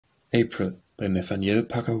April by Nathaniel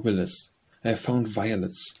Willis. I have found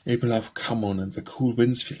violets. April have come on, and the cool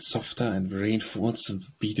winds feel softer, and the rain falls in the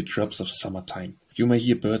beaded drops of summertime. You may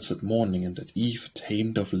hear birds at morning, and at eve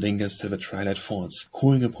tamed of lingers till the twilight falls,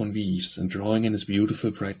 cooing upon the eaves, and drawing in his beautiful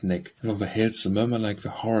bright neck, and from the hills a murmur like the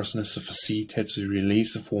hoarseness of the sea tells the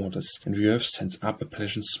release of waters, and the earth sends up a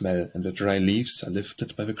pleasant smell, and the dry leaves are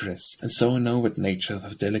lifted by the grass. And so I know that nature,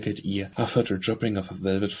 with delicate ear, hath heard the dropping of a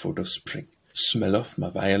velvet foot of spring. Smell of my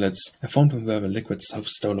violets, I found them where the liquid south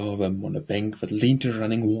stole over them on a bank that leaned to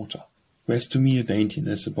running water. There's to me a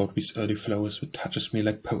daintiness about these early flowers that touches me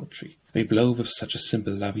like poetry. They blow with such a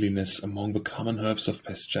simple loveliness among the common herbs of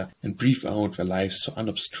pasture, and breathe out their lives so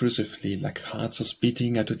unobtrusively, like hearts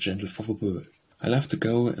beating at a gentle for the world. I love to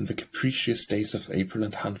go in the capricious days of April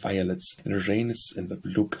and hunt violets, and the rain is in the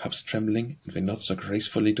blue cups trembling, and they nod so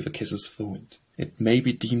gracefully to the kisses of the wind. It may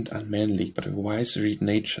be deemed unmanly, but the wise read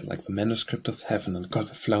nature like the manuscript of heaven, and call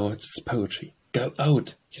the flower its poetry. Go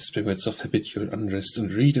out, ye spirits of habitual unrest,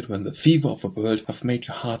 and read it when the fever of the world hath made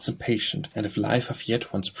your hearts impatient, and if life hath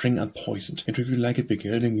yet one spring unpoisoned, it will be like a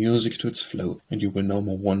beguiling music to its flow, and you will no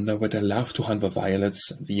more wonder that I love to hunt the violets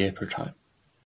in the April time.